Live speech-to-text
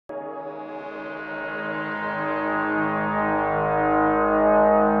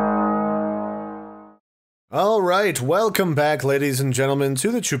Alright, welcome back ladies and gentlemen to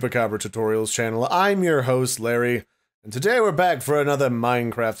the Chupacabra Tutorials channel. I'm your host Larry, and today we're back for another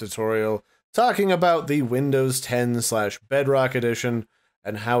Minecraft tutorial talking about the Windows 10/ Bedrock Edition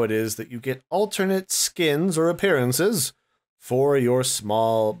and how it is that you get alternate skins or appearances for your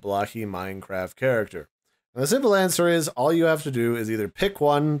small blocky Minecraft character. And the simple answer is all you have to do is either pick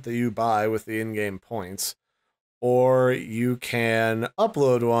one that you buy with the in-game points, or you can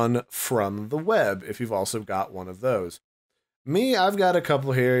upload one from the web if you've also got one of those. Me, I've got a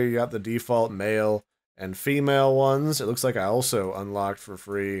couple here. You got the default male and female ones. It looks like I also unlocked for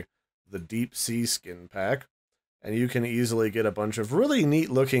free the deep sea skin pack. And you can easily get a bunch of really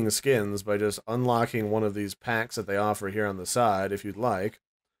neat looking skins by just unlocking one of these packs that they offer here on the side if you'd like.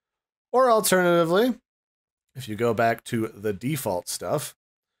 Or alternatively, if you go back to the default stuff,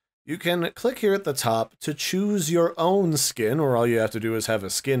 you can click here at the top to choose your own skin, or all you have to do is have a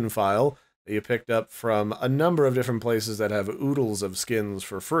skin file that you picked up from a number of different places that have oodles of skins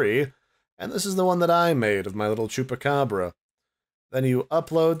for free. And this is the one that I made of my little Chupacabra. Then you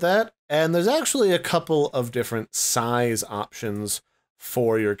upload that, and there's actually a couple of different size options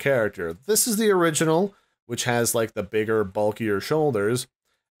for your character. This is the original, which has like the bigger, bulkier shoulders.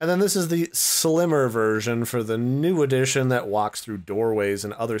 And then this is the slimmer version for the new edition that walks through doorways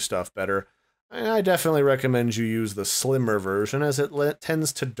and other stuff better. And I definitely recommend you use the slimmer version, as it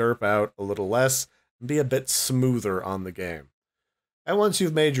tends to derp out a little less and be a bit smoother on the game. And once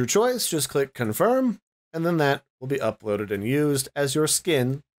you've made your choice, just click confirm, and then that will be uploaded and used as your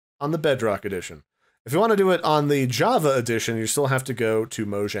skin on the Bedrock Edition. If you want to do it on the Java Edition, you still have to go to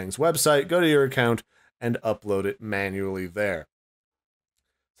Mojang's website, go to your account, and upload it manually there.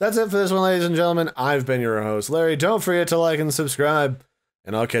 That's it for this one, ladies and gentlemen. I've been your host, Larry. Don't forget to like and subscribe,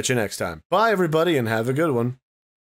 and I'll catch you next time. Bye, everybody, and have a good one.